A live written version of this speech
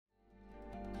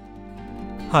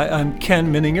Hi, I'm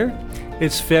Ken Minninger.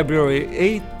 It's February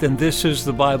 8th, and this is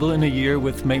the Bible in a Year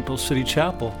with Maple City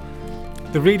Chapel.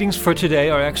 The readings for today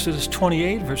are Exodus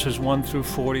 28, verses 1 through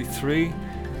 43,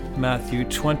 Matthew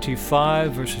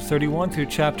 25, verses 31 through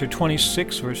chapter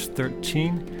 26, verse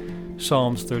 13,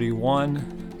 Psalms 31,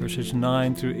 verses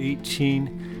 9 through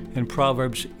 18, and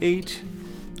Proverbs 8,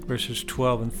 verses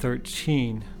 12 and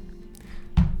 13.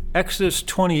 Exodus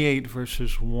 28,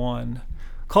 verses 1.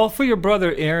 Call for your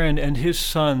brother Aaron and his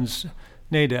sons,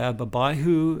 Nadab,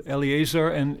 Abihu, Eleazar,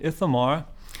 and Ithamar.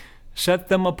 Set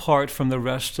them apart from the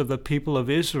rest of the people of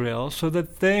Israel, so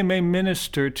that they may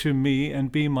minister to me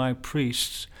and be my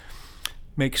priests.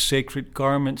 Make sacred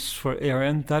garments for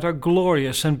Aaron that are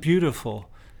glorious and beautiful.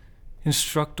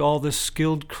 Instruct all the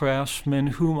skilled craftsmen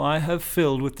whom I have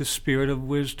filled with the spirit of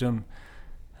wisdom.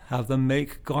 Have them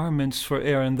make garments for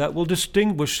Aaron that will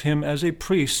distinguish him as a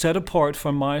priest set apart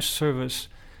for my service.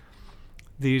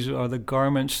 These are the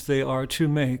garments they are to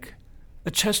make: a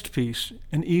chest piece,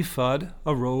 an ephod,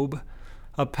 a robe,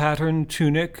 a patterned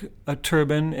tunic, a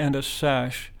turban, and a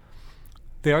sash.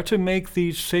 They are to make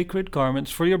these sacred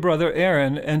garments for your brother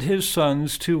Aaron and his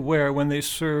sons to wear when they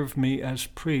serve me as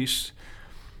priests.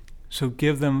 So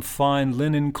give them fine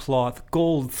linen cloth,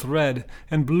 gold thread,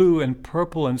 and blue and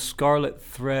purple and scarlet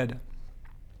thread.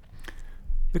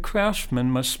 The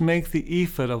craftsman must make the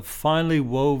ephod of finely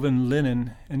woven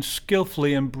linen and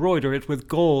skillfully embroider it with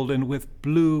gold and with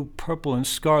blue, purple, and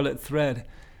scarlet thread.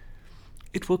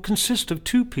 It will consist of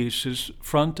 2 pieces,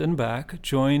 front and back,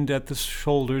 joined at the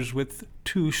shoulders with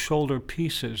 2 shoulder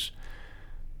pieces.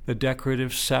 The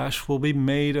decorative sash will be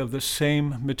made of the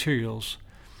same materials: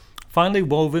 finely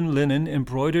woven linen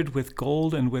embroidered with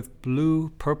gold and with blue,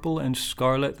 purple, and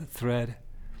scarlet thread.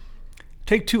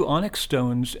 Take 2 onyx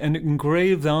stones and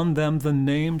engrave on them the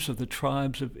names of the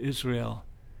tribes of Israel.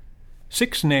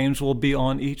 6 names will be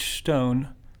on each stone,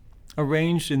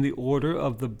 arranged in the order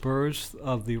of the births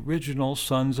of the original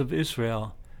sons of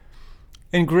Israel.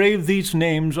 Engrave these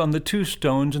names on the 2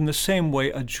 stones in the same way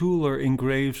a jeweler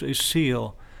engraves a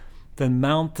seal. Then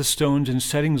mount the stones in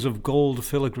settings of gold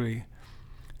filigree.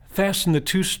 Fasten the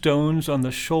 2 stones on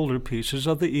the shoulder pieces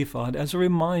of the ephod as a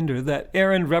reminder that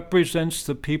Aaron represents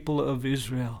the people of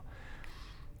Israel.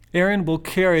 Aaron will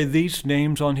carry these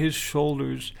names on his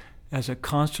shoulders as a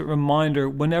constant reminder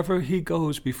whenever he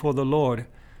goes before the Lord.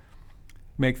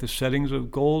 Make the settings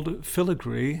of gold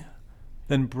filigree,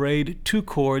 then braid 2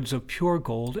 cords of pure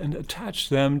gold and attach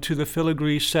them to the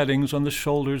filigree settings on the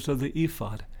shoulders of the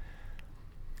ephod.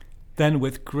 Then,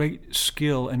 with great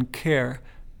skill and care,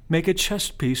 make a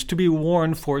chest piece to be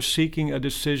worn for seeking a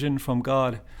decision from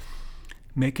God.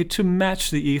 Make it to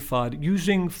match the ephod,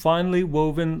 using finely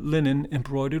woven linen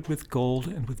embroidered with gold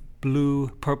and with blue,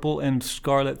 purple, and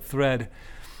scarlet thread.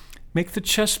 Make the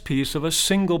chest piece of a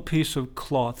single piece of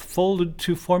cloth, folded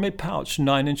to form a pouch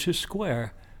 9 inches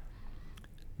square.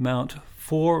 Mount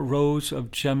 4 rows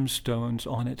of gemstones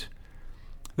on it.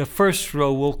 The first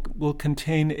row will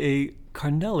contain a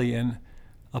carnelian,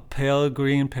 a pale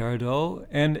green peridot,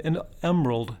 and an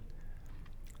emerald.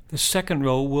 The second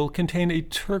row will contain a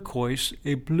turquoise,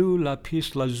 a blue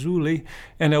lapis lazuli,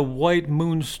 and a white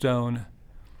moonstone.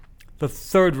 The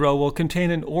third row will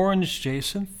contain an orange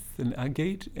jacinth, an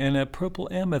agate, and a purple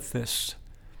amethyst.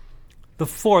 The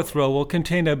fourth row will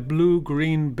contain a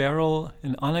blue-green beryl,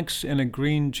 an onyx, and a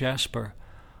green jasper.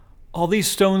 All these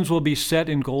stones will be set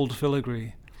in gold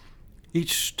filigree.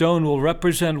 Each stone will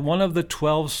represent one of the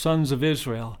 12 sons of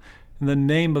Israel, and the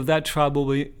name of that tribe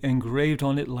will be engraved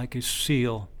on it like a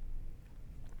seal.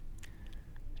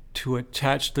 To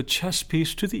attach the chest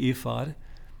piece to the ephod,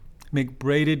 make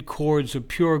braided cords of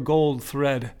pure gold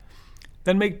thread.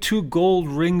 Then make 2 gold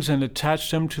rings and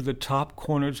attach them to the top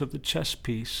corners of the chest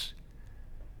piece.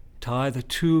 Tie the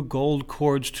 2 gold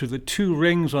cords to the 2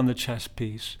 rings on the chest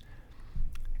piece.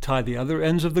 Tie the other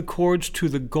ends of the cords to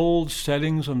the gold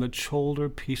settings on the shoulder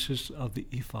pieces of the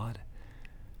ephod.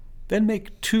 Then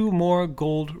make 2 more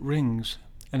gold rings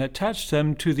and attach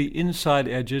them to the inside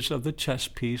edges of the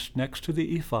chest piece next to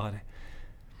the ephod.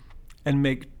 And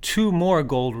make 2 more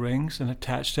gold rings and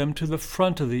attach them to the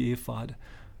front of the ephod,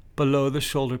 below the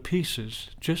shoulder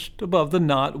pieces, just above the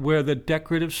knot where the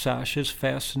decorative sash is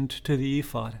fastened to the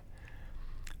ephod.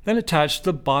 Then attach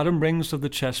the bottom rings of the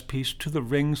chest piece to the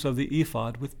rings of the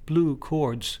ephod with blue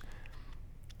cords.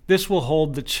 This will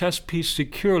hold the chest piece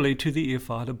securely to the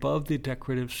ephod above the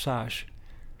decorative sash.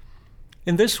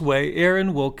 In this way,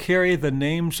 Aaron will carry the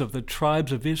names of the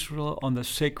tribes of Israel on the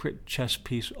sacred chest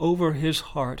piece over his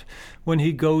heart when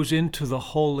he goes into the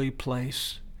holy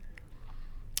place.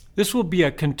 This will be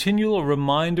a continual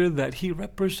reminder that he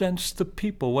represents the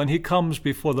people when he comes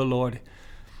before the Lord.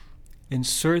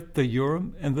 Insert the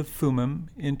Urim and the Thummim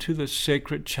into the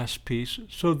sacred chestpiece,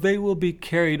 so they will be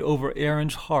carried over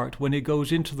Aaron's heart when he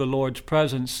goes into the Lord's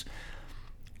presence.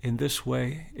 In this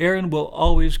way, Aaron will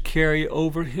always carry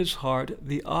over his heart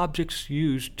the objects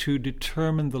used to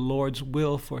determine the Lord's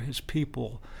will for his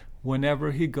people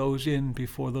whenever he goes in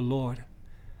before the Lord.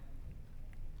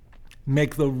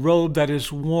 Make the robe that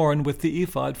is worn with the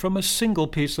ephod from a single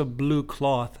piece of blue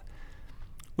cloth,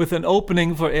 with an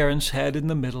opening for Aaron's head in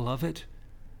the middle of it.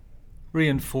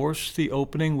 Reinforce the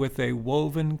opening with a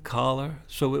woven collar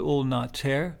so it will not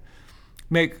tear.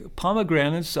 Make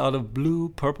pomegranates out of blue,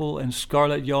 purple, and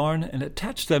scarlet yarn and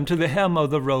attach them to the hem of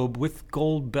the robe with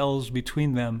gold bells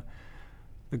between them.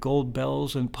 The gold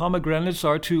bells and pomegranates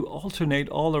are to alternate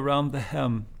all around the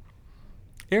hem.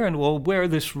 Aaron will wear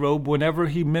this robe whenever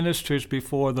he ministers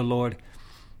before the Lord,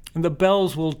 and the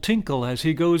bells will tinkle as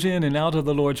he goes in and out of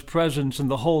the Lord's presence in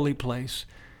the holy place.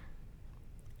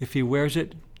 If he wears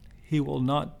it, he will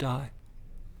not die.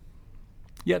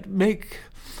 Yet make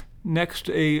next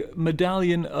a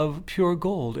medallion of pure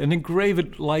gold and engrave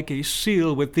it like a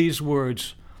seal with these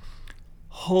words,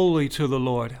 "Holy to the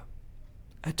Lord."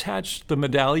 Attach the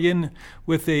medallion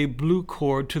with a blue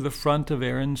cord to the front of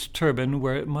Aaron's turban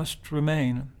where it must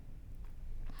remain.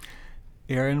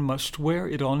 Aaron must wear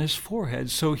it on his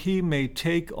forehead so he may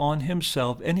take on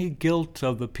himself any guilt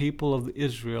of the people of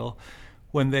Israel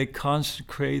when they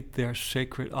consecrate their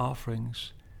sacred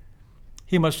offerings.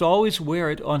 He must always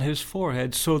wear it on his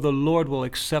forehead so the Lord will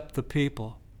accept the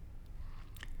people.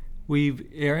 Weave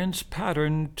Aaron's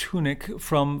patterned tunic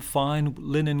from fine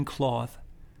linen cloth.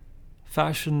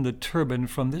 Fashion the turban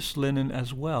from this linen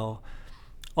as well.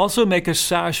 Also make a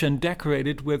sash and decorate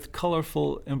it with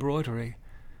colorful embroidery.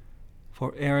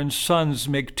 For Aaron's sons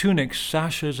make tunics,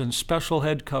 sashes, and special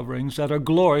head coverings that are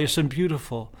glorious and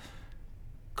beautiful.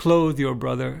 Clothe your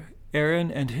brother Aaron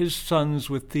and his sons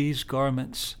with these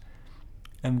garments,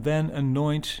 and then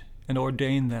anoint and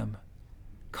ordain them.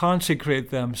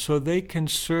 Consecrate them so they can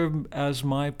serve as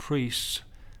my priests.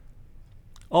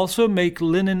 Also make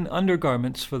linen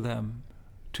undergarments for them,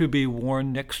 to be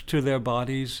worn next to their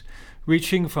bodies,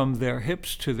 reaching from their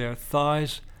hips to their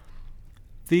thighs.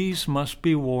 These must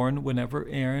be worn whenever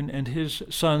Aaron and his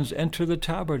sons enter the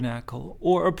tabernacle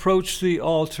or approach the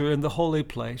altar in the holy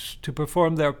place to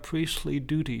perform their priestly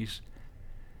duties.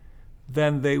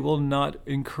 Then they will not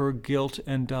incur guilt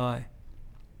and die.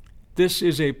 This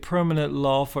is a permanent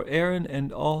law for Aaron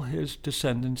and all his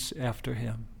descendants after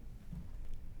him.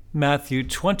 Matthew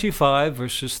 25,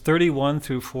 verses 31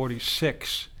 through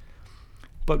 46.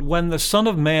 But when the Son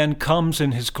of Man comes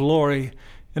in his glory,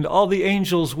 and all the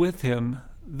angels with him,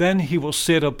 then he will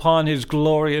sit upon his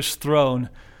glorious throne.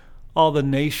 All the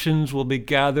nations will be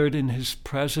gathered in his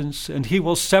presence, and he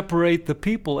will separate the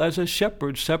people as a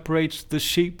shepherd separates the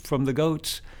sheep from the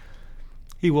goats.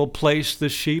 He will place the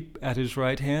sheep at his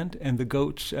right hand and the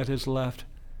goats at his left.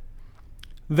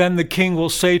 Then the king will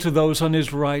say to those on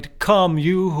his right, "Come,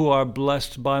 you who are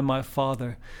blessed by my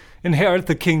Father, inherit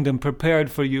the kingdom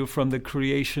prepared for you from the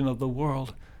creation of the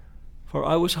world. For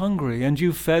I was hungry, and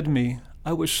you fed me.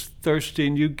 I was thirsty,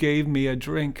 and you gave me a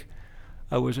drink.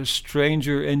 I was a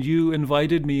stranger, and you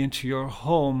invited me into your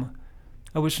home.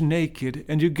 I was naked,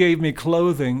 and you gave me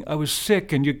clothing. I was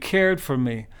sick, and you cared for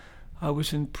me. I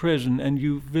was in prison, and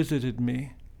you visited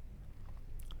me."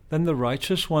 Then the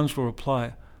righteous ones will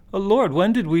reply, "O Lord,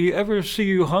 when did we ever see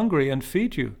you hungry and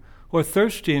feed you, or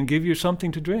thirsty and give you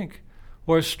something to drink,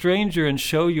 or a stranger and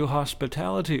show you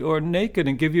hospitality, or naked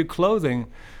and give you clothing?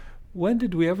 When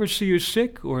did we ever see you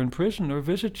sick or in prison or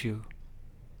visit you?"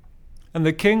 And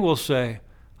the king will say,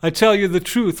 "I tell you the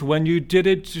truth, when you did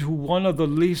it to one of the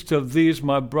least of these,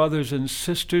 my brothers and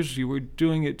sisters, you were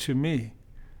doing it to me."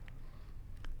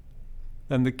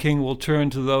 Then the king will turn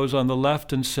to those on the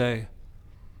left and say,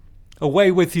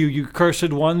 "Away with you, you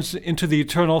cursed ones, into the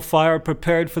eternal fire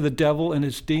prepared for the devil and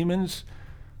his demons.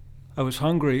 I was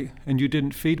hungry, and you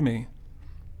didn't feed me.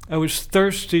 I was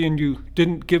thirsty, and you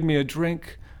didn't give me a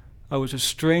drink. I was a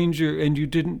stranger, and you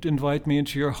didn't invite me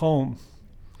into your home.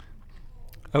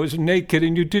 I was naked,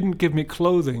 and you didn't give me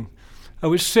clothing. I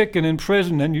was sick and in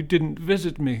prison, and you didn't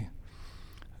visit me."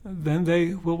 Then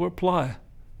they will reply,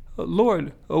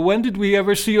 "Lord, when did we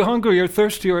ever see you hungry or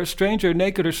thirsty or a stranger,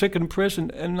 naked or sick in prison,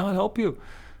 and not help you?"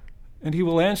 And he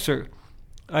will answer,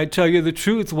 "I tell you the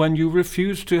truth, when you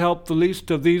refused to help the least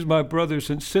of these, my brothers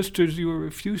and sisters, you are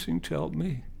refusing to help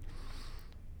me."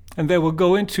 And they will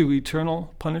go into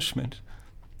eternal punishment,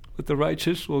 but the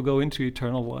righteous will go into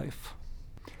eternal life.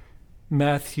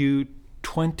 Matthew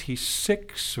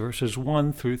 26, verses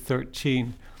 1 through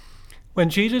 13. When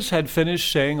Jesus had finished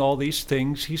saying all these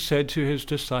things, he said to his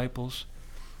disciples,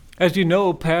 As you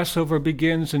know, Passover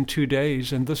begins in 2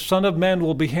 days, and the Son of Man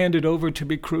will be handed over to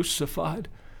be crucified.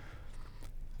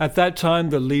 At that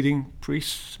time, the leading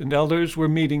priests and elders were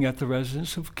meeting at the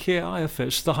residence of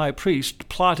Caiaphas, the high priest,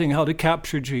 plotting how to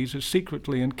capture Jesus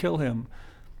secretly and kill him.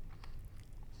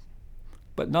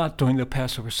 But not during the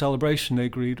Passover celebration, they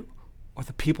agreed, or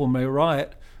the people may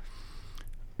riot.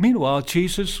 Meanwhile,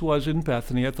 Jesus was in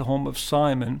Bethany at the home of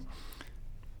Simon,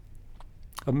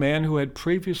 a man who had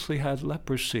previously had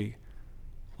leprosy.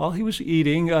 While he was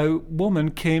eating, a woman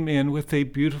came in with a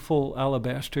beautiful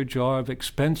alabaster jar of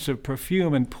expensive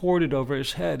perfume and poured it over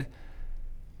his head.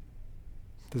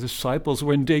 The disciples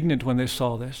were indignant when they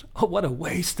saw this. "Oh, what a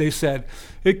waste," they said.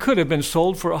 "It could have been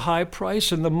sold for a high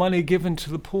price and the money given to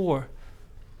the poor."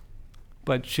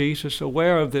 But Jesus,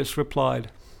 aware of this, replied,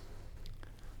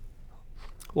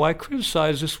 "Why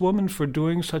criticize this woman for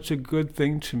doing such a good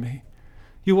thing to me?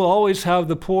 You will always have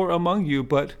the poor among you,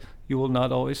 but you will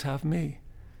not always have me.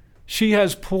 She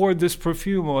has poured this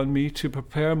perfume on me to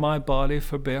prepare my body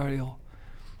for burial.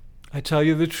 I tell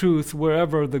you the truth,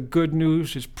 wherever the good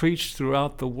news is preached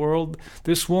throughout the world,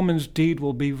 this woman's deed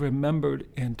will be remembered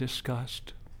and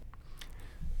discussed."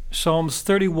 Psalms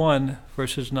 31,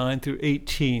 verses 9 through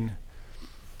 18.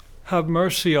 Have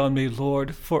mercy on me,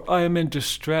 Lord, for I am in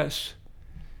distress.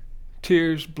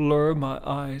 Tears blur my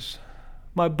eyes.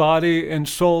 My body and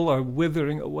soul are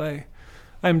withering away.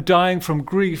 I am dying from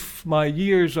grief. My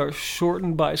years are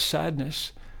shortened by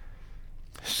sadness.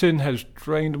 Sin has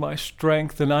drained my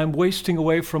strength, and I am wasting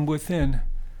away from within.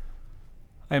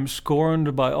 I am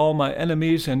scorned by all my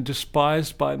enemies and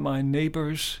despised by my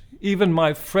neighbors. Even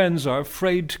my friends are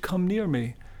afraid to come near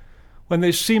me. When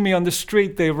they see me on the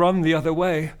street, they run the other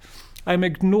way. I am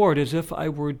ignored as if I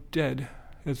were dead,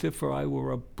 as if I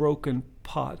were a broken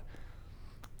pot.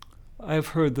 I have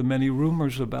heard the many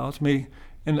rumors about me,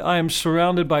 and I am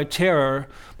surrounded by terror.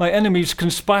 My enemies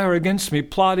conspire against me,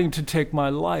 plotting to take my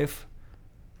life.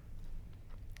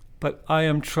 But I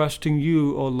am trusting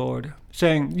you, O Lord,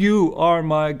 saying, "You are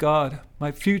my God.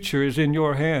 My future is in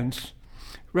your hands.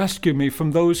 Rescue me from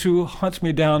those who hunt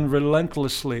me down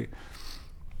relentlessly.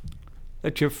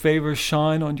 Let your favor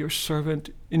shine on your servant.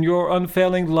 In your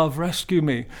unfailing love, rescue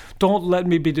me. Don't let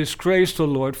me be disgraced, O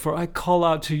Lord, for I call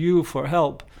out to you for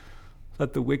help.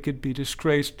 Let the wicked be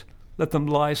disgraced. Let them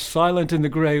lie silent in the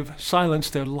grave. Silence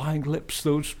their lying lips,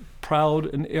 those proud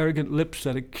and arrogant lips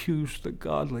that accuse the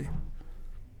godly."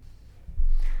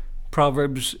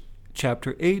 Proverbs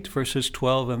chapter 8, verses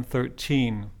 12 and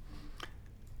 13.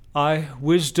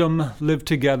 Wisdom, live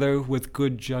together with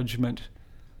good judgment.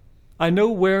 I know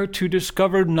where to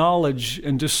discover knowledge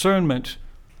and discernment.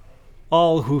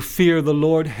 All who fear the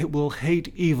Lord will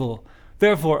hate evil.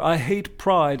 Therefore I hate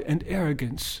pride and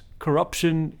arrogance,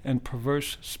 corruption and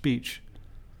perverse speech.